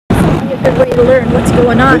be a good way to learn what's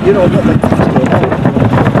going on. But you don't look like what's going on.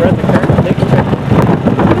 Run the car and take a picture.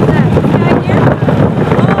 What is that? This guy here?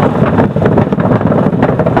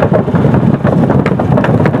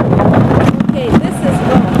 Oh. Okay, this is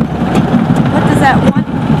what does that want?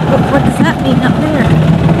 What does that mean up there?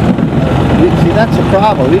 See, that's the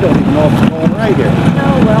problem. We don't even know if it's going right here.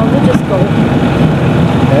 Oh, well, we'll just go.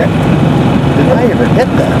 There. Did I ever hit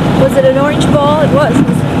that? Was it an orange ball? It was. I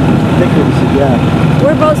think it was, yeah.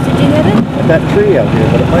 Whereabouts did you hit it? At that tree out here,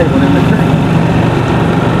 but it might have went in the tree.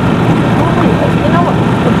 Oh, you know what?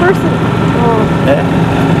 The person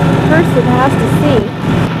has to see.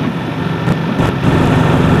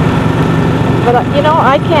 But, you know,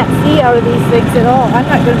 I can't see out of these things at all. I'm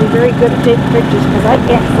not going to be very good at taking pictures because I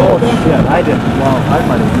can't see. Oh, shit. I didn't. Well, I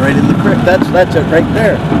might have been right in the creek. That's it right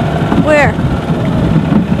there. Where?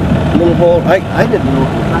 Little hole. I didn't know.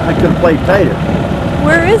 I could have played tighter.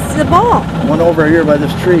 Where is the ball? One over here by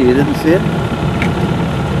this tree. You didn't see it?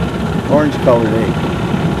 Orange colored egg.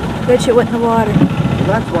 Bet you went in the water. Well,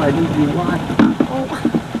 that's why I need you to watch. Oh.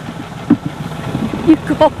 You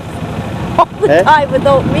go all the time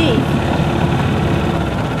without me.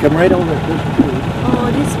 Come right over at this tree. Oh,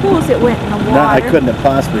 do you suppose it went in the water? No, I couldn't have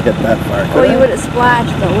possibly hit that far. Oh, you would have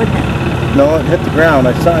splashed though, wouldn't it? No, it hit the ground.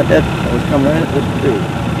 I saw it hit. It was coming right at this tree.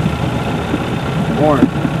 Orange.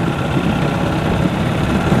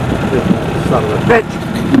 Son of a bitch.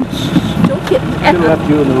 Don't get mad. Should have left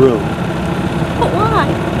you in the room. But why?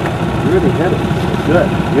 You really hit it. Good.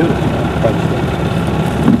 Beautiful.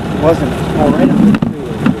 It wasn't going right up the tree.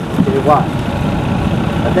 Okay, watch.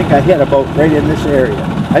 I think I hit about right in this area.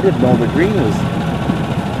 I didn't know the green was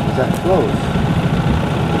that close.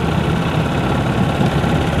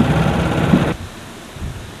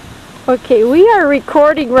 Okay, we are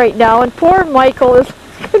recording right now, and poor Michael is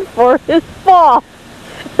looking for his ball.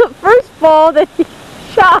 The first ball that he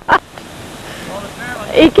shot.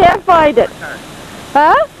 He can't find it.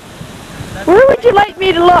 Huh? Where would you like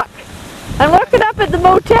me to look? I'm looking up at the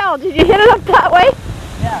motel. Did you hit it up that way?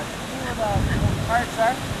 Yeah, see where the parts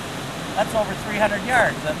are? That's over 300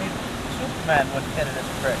 yards. That means Superman wouldn't hit it at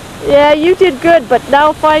the creek. Yeah, you did good, but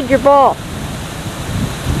now find your ball.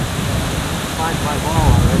 Find my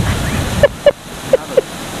ball already.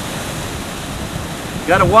 You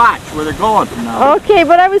gotta watch where they're going from now. Okay,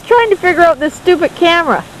 but I was trying to figure out this stupid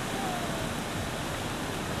camera.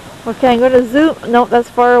 Okay, I'm going to zoom. No, that's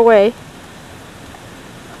far away.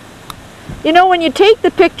 You know, when you take the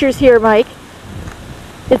pictures here, Mike,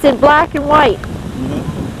 it's in black and white.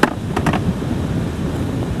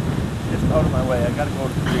 Just out of my way. I gotta go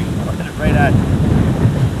to the tree. I'll hit it right at you.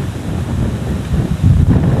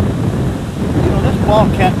 You know, this ball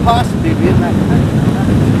can't possibly be in that connection.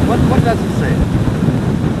 What does it say?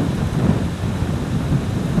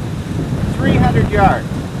 300 yards.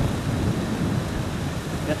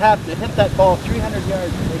 You'd have to hit that ball 300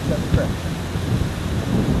 yards to make that trick.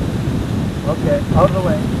 Okay, out of the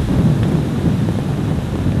way.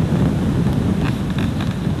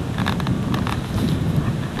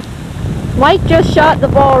 Mike just shot the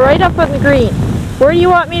ball right up on the green. Where do you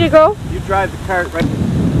want me to go? You drive the cart right.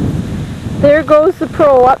 There goes the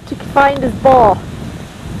pro up to find his ball.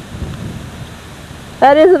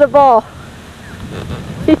 That isn't a ball.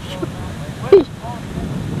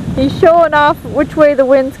 He's showing off which way the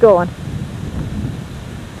wind's going.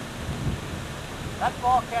 That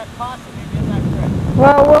ball can't possibly be in that creek.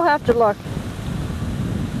 Well, we'll have to look.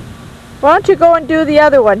 Why don't you go and do the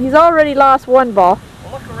other one? He's already lost one ball.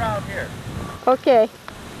 Well, look around here. Okay.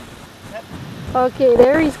 Okay,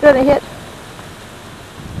 there he's going to hit.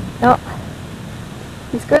 No.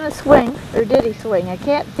 He's going to swing. Or did he swing? I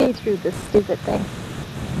can't see through this stupid thing.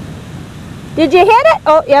 Did you hit it?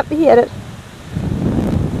 Oh, yep, he hit it.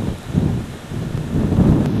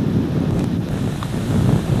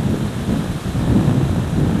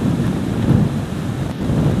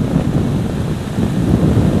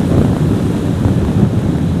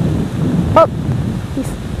 Oh, he's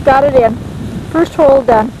got it in. First hole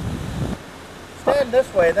done. Stand this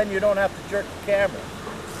way, then you don't have to jerk the camera.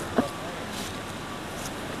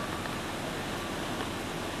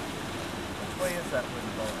 Which way is that wind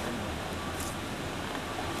blowing anyway?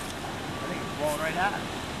 I think it's blowing right at us.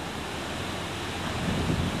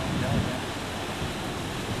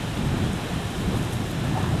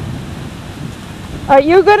 Are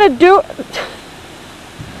you gonna do?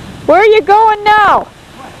 Where are you going now?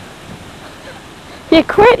 You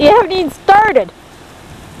quit. You haven't even started.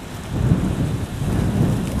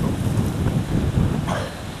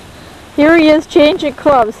 Here he is changing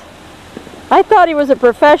clubs. I thought he was a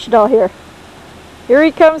professional here. Here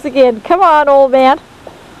he comes again. Come on, old man.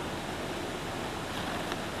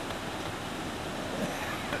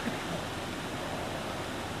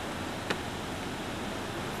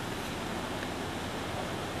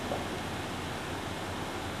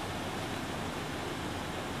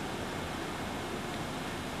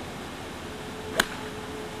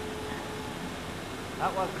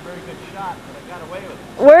 That wasn't a very good shot, but I got away with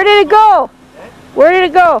it. Where did it go? Okay? Where did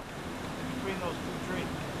it go? Between those two trees.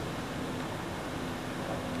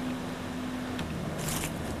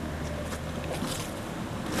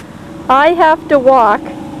 I have to walk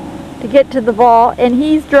to get to the ball, and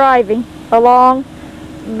he's driving along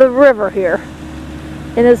the river here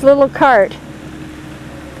in his little cart.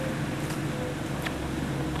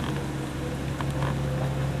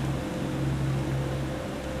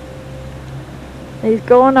 He's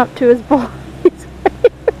going up to his ball.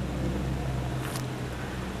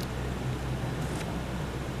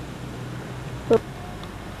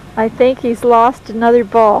 I think he's lost another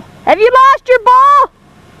ball. Have you lost your ball?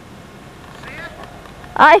 See it?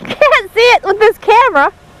 I can't see it with this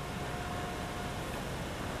camera.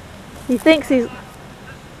 He thinks he's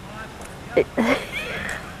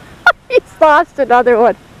he's lost another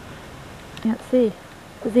one. Can't see.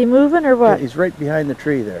 Is he moving or what? He's right behind the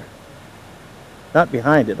tree there. Not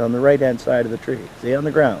behind it, on the right-hand side of the tree. See, on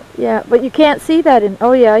the ground. Yeah, but you can't see that in.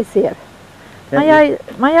 Oh yeah, I see it. My eyes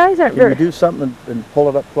aren't Can very. you do something and pull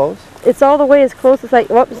it up close? It's all the way as close as I.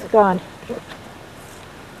 Whoops, it's gone.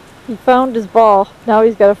 He found his ball. Now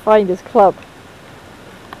he's got to find his club.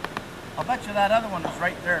 I'll bet you that other one was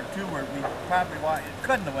right there too, where we probably it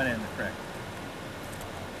couldn't have went in the creek.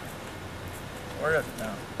 Where is it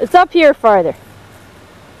now? It's up here farther.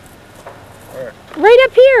 Where? Right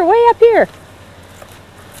up here, way up here.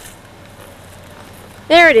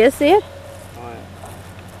 There it is, see it? Oh,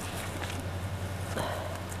 yeah.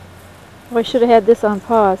 Oh, I should have had this on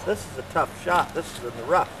pause. This is a tough shot. This is in the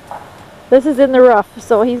rough. This is in the rough,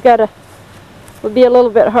 so he's got to, would be a little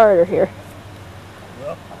bit harder here.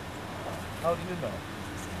 Well, how do you know?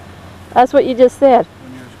 That's what you just said.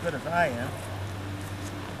 When you're as good as I am,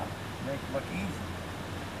 make it look easy.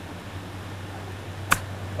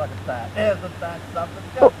 Look at that. Isn't that something?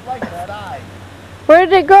 Just like that eye. Where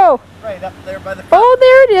did it go? Right up there by the cup. Oh,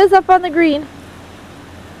 there it is, up on the green.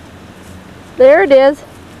 There it is.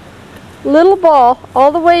 Little ball,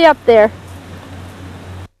 all the way up there.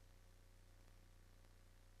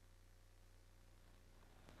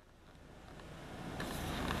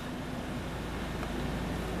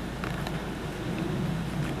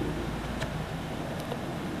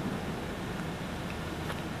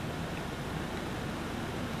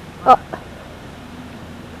 Oh.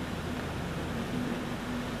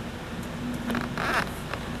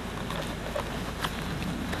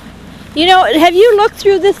 You know, have you looked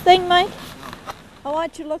through this thing, Mike? I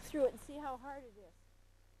want you to look through it and see how hard it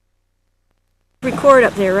is. Record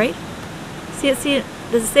up there, right? See it? See it?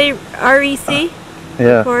 Does it say REC?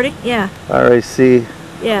 Yeah. Recording? Yeah. RAC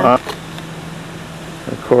Yeah.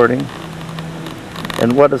 recording.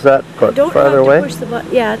 And what does that put? Don't Farther have to away? push the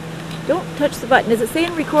button. Yeah. Don't touch the button. Is it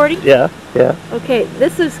saying recording? Yeah, yeah. Okay.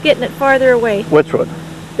 This is getting it farther away. Which one?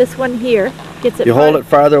 This one here gets it. You hold it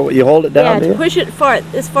farther, you hold it down, do Yeah, you? push it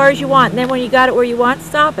as far as you want, and then when you got it where you want,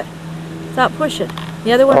 stop it. Stop pushing.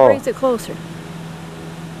 The other one Oh. brings it closer.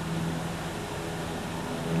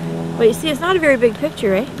 But you see, it's not a very big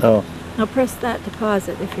picture, eh? Oh. Now press that to pause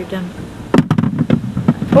it if you're done.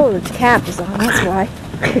 Oh, the cap is on, that's why.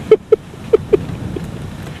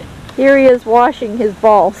 Here he is washing his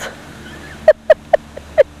balls.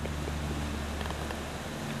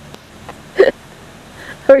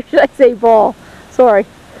 Or should I say ball? Sorry.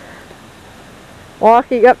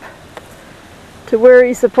 Walking up to where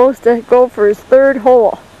he's supposed to go for his third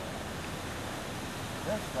hole.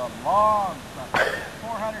 This is a long shot.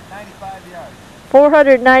 495 yards.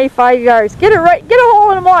 495 yards. Get it right. Get a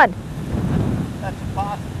hole in one. That's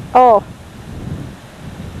impossible. Oh.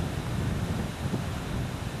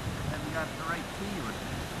 Haven't got the right key with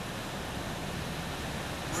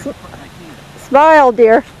it. Where'd you put my key? Smile,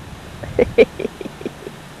 dear.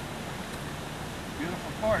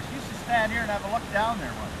 Beautiful course. You used to stand here and have a look down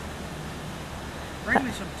there once. Bring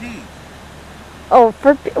me some tea. Oh,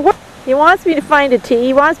 what? He wants me to find a tee.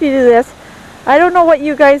 He wants me to do this. I don't know what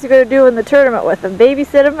you guys are going to do in the tournament with him.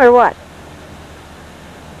 Babysit him or what?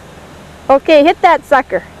 Okay, hit that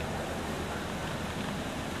sucker.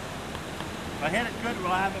 If I hit it good,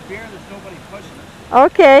 we'll have a beer. There's nobody pushing it.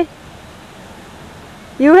 Okay.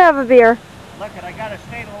 You have a beer. Look, I got to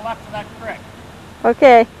stay to the left of that creek.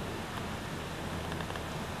 Okay.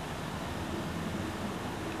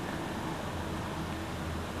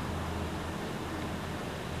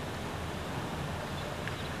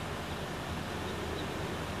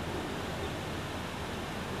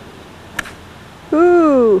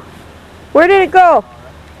 Ooh. Where did it go?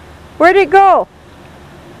 Where did it go?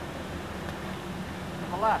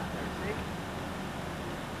 To the left there, see?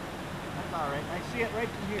 That's all right. I see it right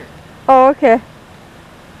from here. Oh, okay.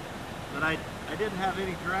 But I I didn't have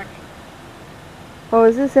any direction. Oh,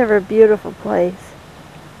 is this ever a beautiful place?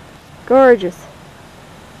 Gorgeous.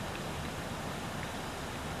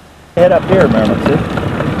 Head up here, Marilyn, see?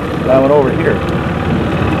 I went over here.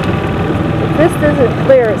 If this isn't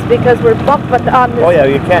clear, it's because we're bumping on this. Oh yeah,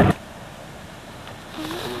 you can.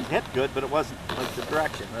 It hit good, but it wasn't like the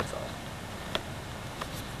direction, that's all.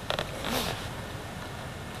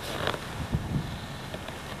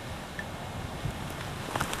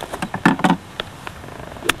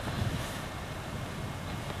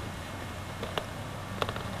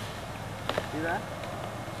 See that?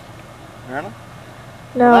 Marilyn?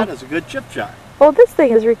 No. Well, that is a good chip shot. Oh, this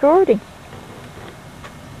thing is recording.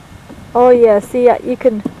 Oh yeah, see, you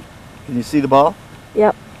can... Can you see the ball?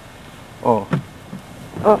 Yep. Oh.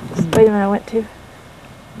 Oh, wait a minute, I went to...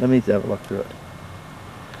 Let me have a look through it.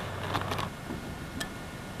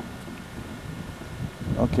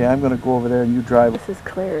 Okay, I'm going to go over there and you drive. This is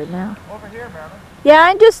clearer now. Over here, Marilyn. Yeah,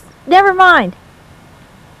 I'm just... Never mind.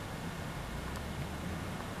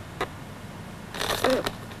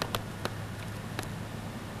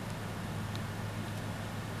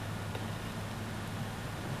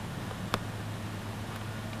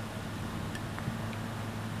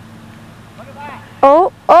 Look at that.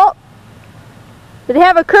 Oh, oh! Did it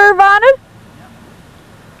have a curve on it?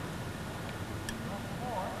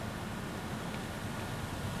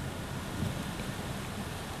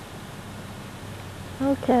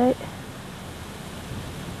 Okay.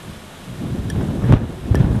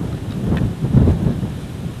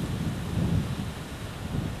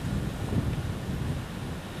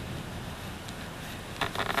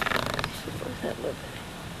 Where's that look?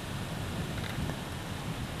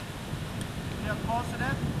 See how close it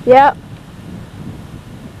is? Yep.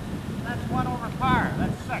 That's 1 over par.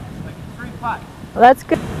 That's 6. Like 3 putts. Well, that's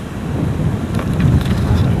good.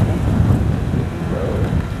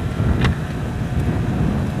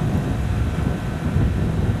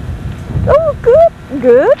 Oh, good,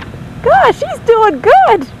 good. Gosh, she's doing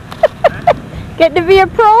good. Getting to be a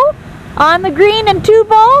pro on the green and 2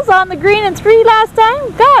 balls, on the green and 3 last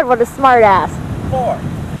time. God, what a smart ass. 4.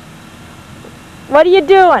 What are you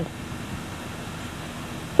doing?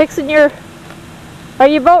 Fixing your... Are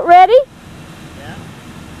you boat ready? Yeah.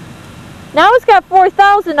 Now it's got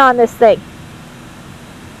 4,000 on this thing.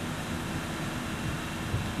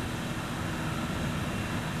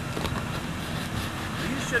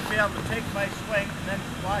 You should be able to take my swing and then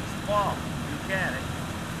watch the ball. You can.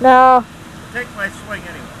 No. Take my swing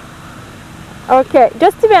anyway. Okay,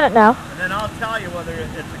 just a minute now. And then I'll tell you whether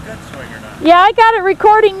it's a good swing or not. Yeah, I got it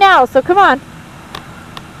recording now, so come on.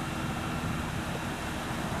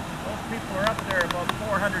 Those people are up there about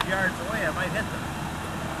 400 yards away. I might hit them.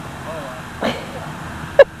 Oh,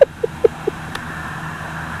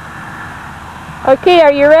 Okay,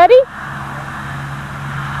 are you ready?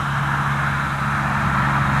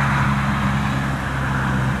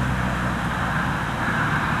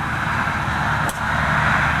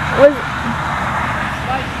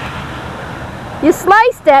 You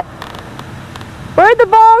sliced it. Where'd the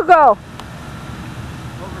ball go? over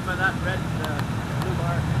by that red blue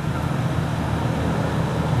bar.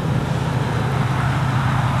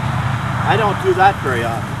 I don't do that very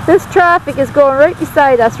often. This traffic is going right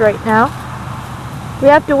beside us right now. We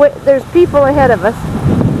have to wait. There's people ahead of us.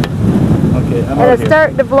 Okay, I'm And out it's here.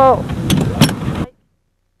 starting to blow.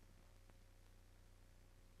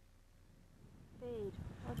 Fade.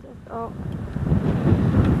 What's this? Oh.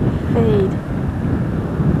 Fade.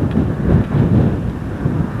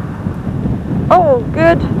 Oh,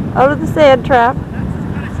 good. Out of the sand trap. That's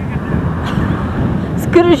as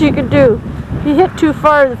good as you can do. As good as you can do. You hit too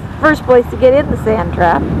far in the first place to get in the sand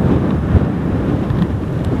trap.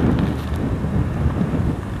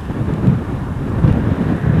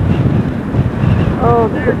 Oh,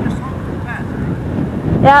 There, good. just hold the fence.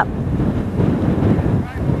 Yep.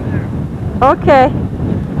 Right over there. Okay.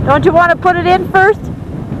 Don't you want to put it in first?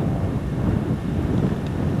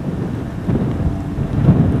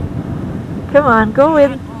 Come on, go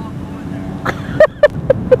in. That ball go in there.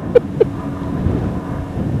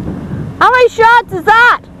 How many shots is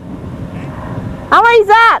that? How many is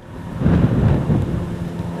that?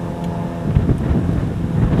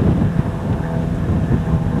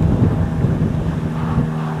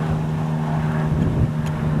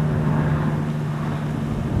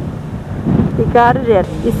 You got it in.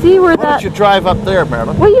 You see where Why that... don't you drive up there,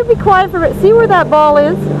 Marilyn? Will you be quiet for a minute? See where that ball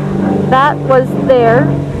is? That was there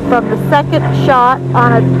from the second shot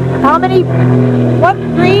on a... How many? What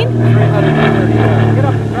green? 330 yards. Get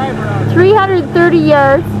up and drive around. 330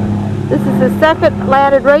 yards. This is the second,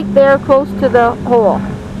 landed right there close to the hole.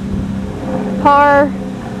 Par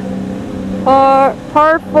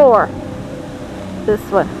Par 4. This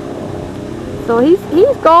one. So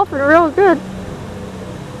he's golfing real good.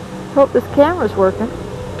 Hope this camera's working.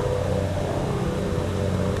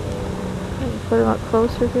 Put him up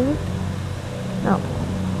closer here. No.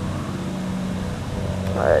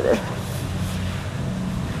 Right there.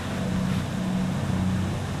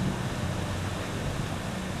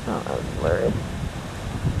 Oh, that was blurry.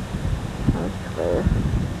 That was clear.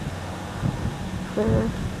 Clear.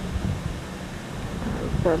 Oh,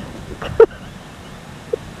 good.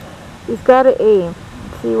 He's got to aim.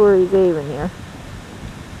 See where he's aiming here.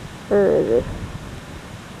 Where is he?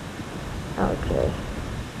 Okay.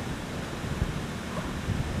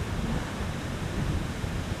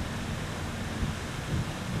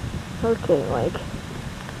 Okay, Mike.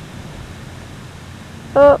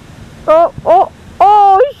 Oh,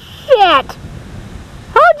 shit!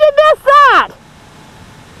 How'd you miss that?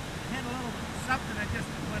 I hit a little something that just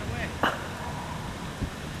went away.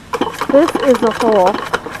 This is a hole.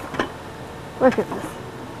 Look at this.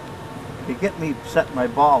 You get me setting my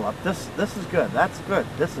ball up. This is good. That's good.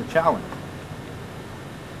 This is a challenge.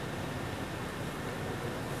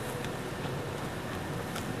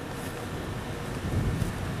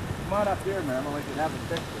 Come on up here, man. We can have a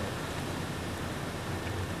picture.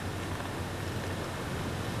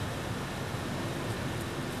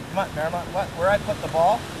 Come on, Marilyn. Where I put the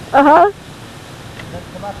ball? Uh-huh. Then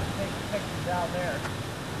come up and take the picture down there.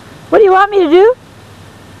 What do you want me to do?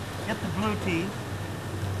 Get the blue tee.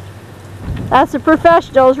 That's the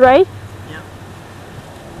professionals, right? Yep.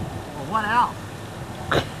 Well, what else?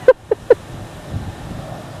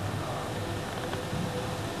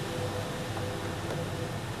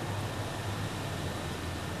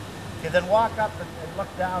 Okay, then walk up and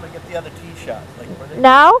look down and get the other tee shot. Like where they...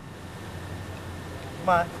 Now? Come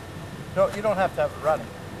on. No, you don't have to have it running.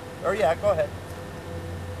 Or yeah, go ahead.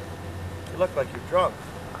 You look like you're drunk.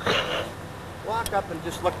 Walk up and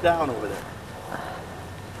just look down over there.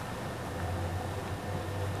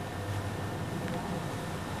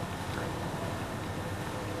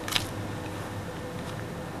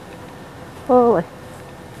 Holy.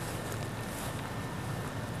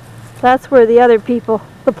 That's where the other people,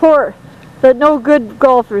 the no good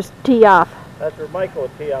golfers tee off. That's where Michael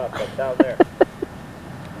would tee off, but down there.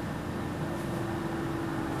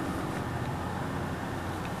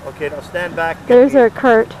 Okay, now stand back. There's our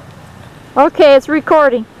cart. Okay, it's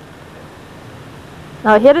recording.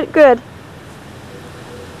 Now hit it good.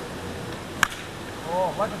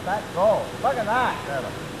 Oh, look at that go. Look at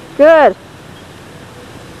that. Good.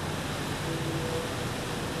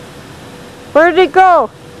 Where did it go?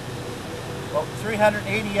 Well,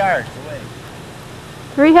 380 yards away.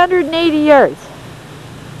 380 yards.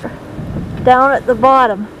 Down at the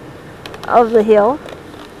bottom of the hill.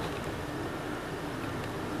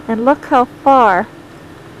 And look how far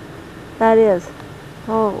that is.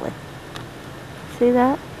 Holy. See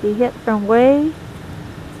that? He hit from way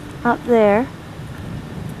up there.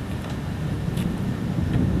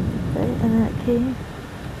 Okay, and then it came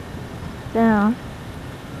down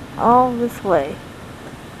all this way.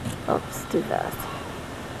 Oops, too fast.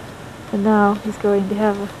 And now he's going to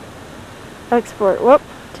have a export. Whoop,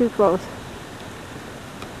 too close.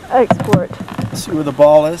 Export. See where the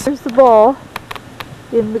ball is? There's the ball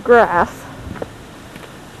in the grass.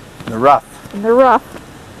 The rough. In the rough.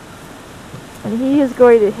 And he is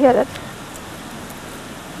going to hit it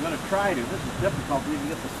I'm going to try to. This is difficult. You can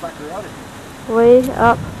get the sucker out of here. way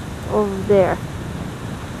up over there.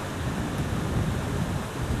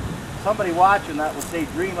 Somebody watching that will say,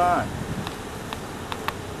 dream on.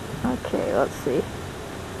 Okay, let's see.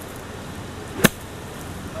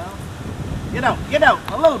 Well, get out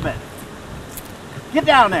a little bit. Get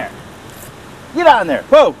down there. Get on there.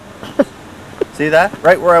 Whoa. See that?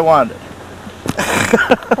 Right where I wanted it.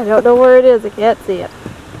 I don't know where it is. I can't see it.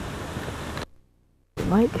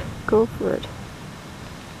 Mike, go for it.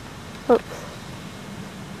 Oops.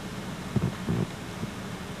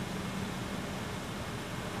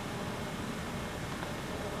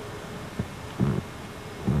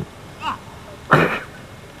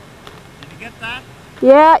 Did you get that?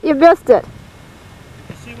 Yeah, you missed it.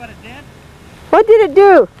 You see what it did? What did it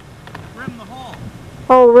do? Rim the hole.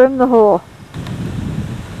 Oh, rim the hole.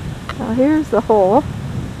 Now here's the hole.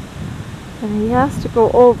 And he has to go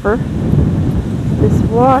over this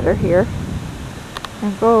water here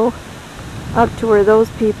and go up to where those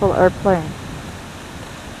people are playing.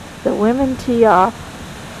 The women tee off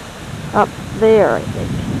up there, I think.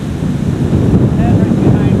 Head right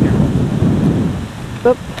behind you.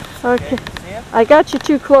 Oop. Okay. See it? I got you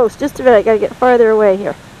too close. Just a minute. I gotta get farther away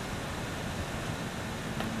here.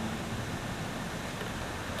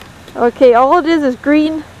 Okay, all it is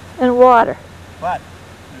green and water. But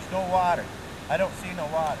there's no water. I don't see no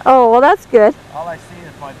water. Oh, well that's good. All I see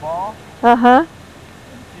is my ball. Uh-huh. And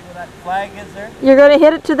see where that flag is there? You're going to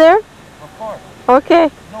hit it to there? Of course. Okay.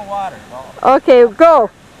 There's no water at all. Okay, go. But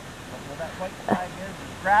where that white flag is,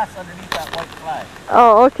 there's grass underneath that white flag.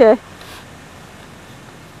 Oh, okay.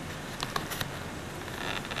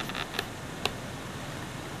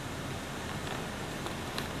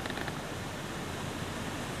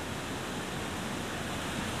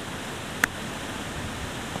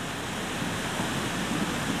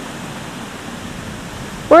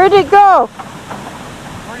 Where'd it go?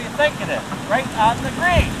 Where do you think it is? Right on the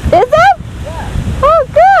green. Is it? Yeah. Oh,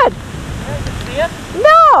 good. There, you see it?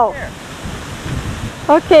 No. Here.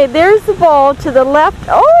 Okay, there's the ball to the left.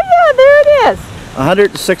 Oh, yeah, there it is.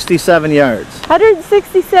 167 yards.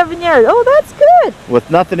 167 yards. Oh, that's good. With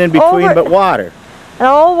nothing in between Over- but water. And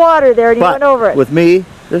all water there, and you But went over it. with me,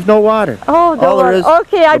 there's no water. Oh, no all there water. is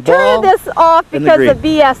Okay, I'm the turning ball this off and the because of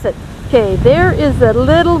BS. Okay, there is a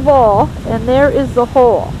little ball, and there is the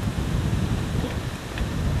hole.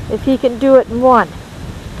 If he can do it in one.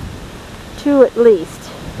 Two at least.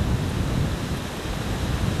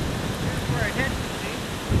 Here's where it hit, you see?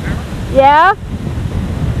 Remember? Yeah?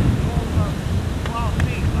 12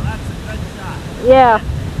 feet. Well, that's a good shot. Yeah.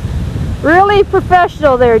 Really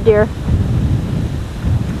professional there, dear.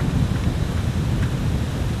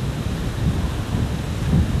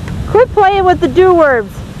 Quit playing with the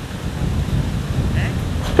do-worms. Okay?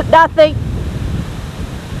 Nothing.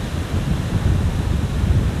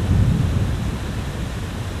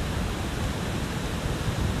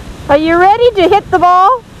 Are you ready to hit the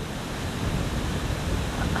ball?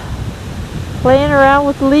 Playing around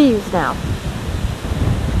with leaves now.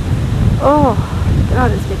 Oh,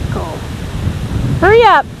 God, it's getting cold. Hurry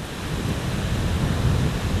up.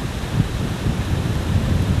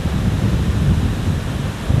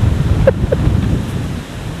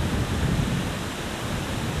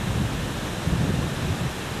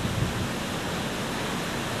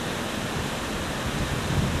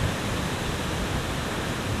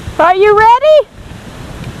 Are you ready?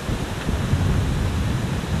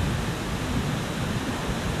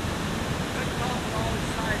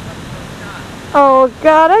 Oh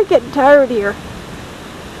God, I'm getting tired here.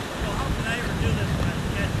 Well, how can I ever do this when I'm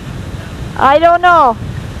catching up and down? I don't know.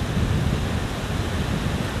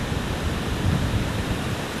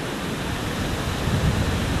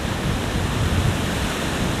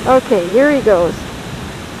 Okay, here he goes.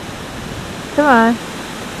 Come on.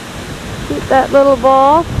 Shoot that little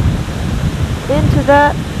ball into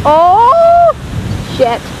that. Oh!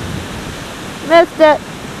 Shit. Missed it.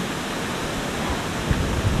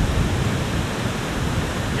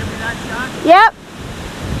 Give me that shot. Yep.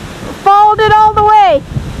 Followed it all the way.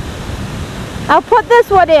 I'll put this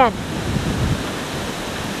one in.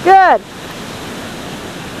 Good.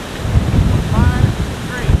 5,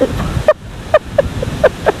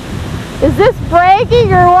 3. Is this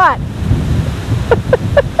bragging or what?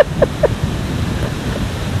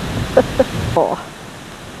 Oh.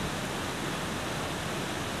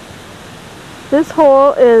 This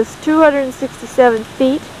hole is 267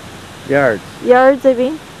 feet. Yards. Yards, I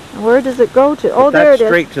mean. And where does it go to? Oh, But there it that's is.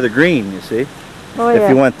 straight to the green, you see. Oh, If yeah.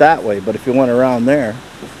 you went that way, but if you went around there,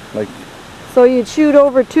 like, So you'd shoot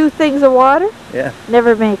over 2 things of water? yeah,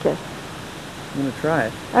 Never make it. I'm gonna try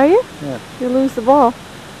it. Are you? Yeah. You lose the ball.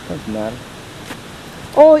 Doesn't matter.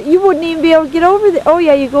 Oh, you wouldn't even be able to get over the... Oh,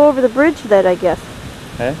 yeah, you go over the bridge then, I guess.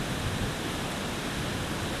 Okay.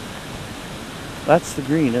 That's the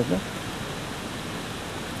green, isn't it?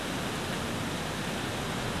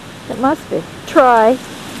 It must be. Try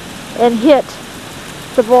and hit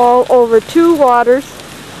the ball over 2 waters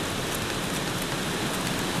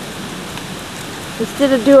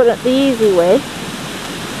instead of doing it the easy way.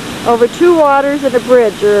 Over 2 waters and a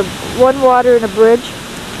bridge, or 1 water and a bridge.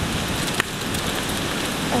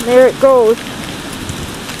 And there it goes.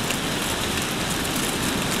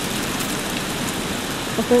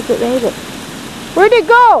 I think it made it. Where'd it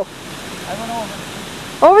go? I went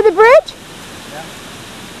over. Over the bridge? Yeah.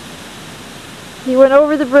 He went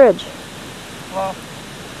over the bridge. Well,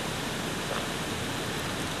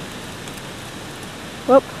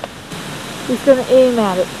 Whoop. He's going to aim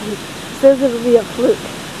at it. He says it'll be a fluke.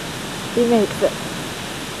 He makes it.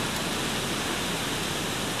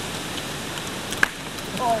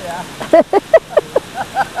 oh yeah.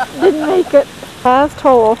 Didn't make it. Last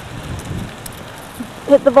hole.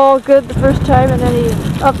 Hit the ball good the first time and then he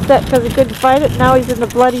upset because he couldn't find it. Now he's in the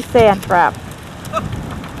bloody sand trap.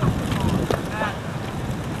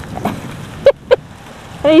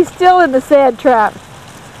 And he's still in the sand trap.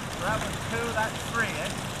 that was 2, that's 3, eh?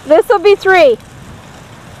 This will be 3. This is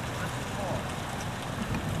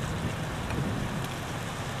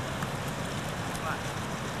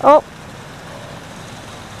 4. Oh.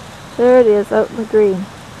 There it is, out in the green.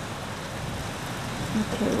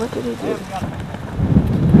 Okay, what did he do? 6.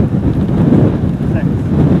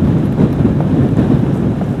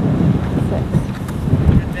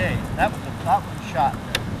 Good day. That was shot.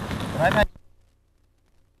 But I've had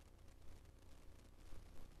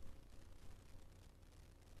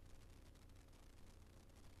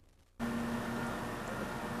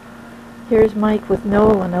Here's Mike with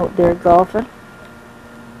Nolan out there golfing.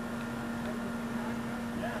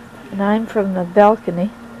 And I'm from the balcony.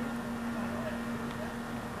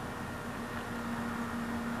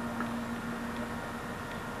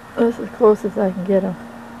 This is as close as I can get them.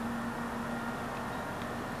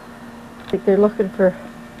 I think they're looking for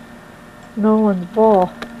Nolan's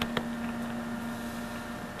ball.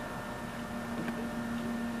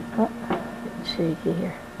 Oh, getting shaky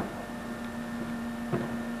here.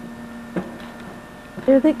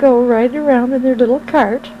 There they go, riding around in their little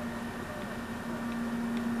cart.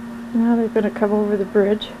 Now they're going to come over the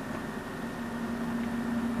bridge.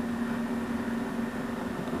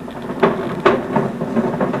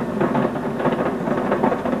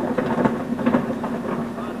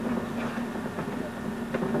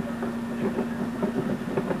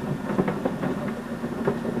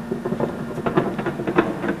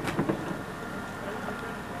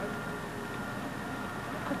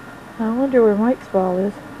 I wonder where Mike's ball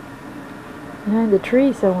is. Behind the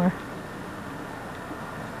tree somewhere.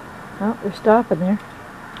 Oh, they're stopping there.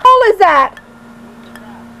 What hole is that?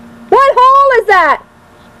 What hole is that?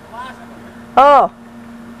 the last one. Oh.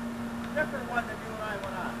 Different one than you and I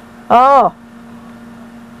went on. Oh.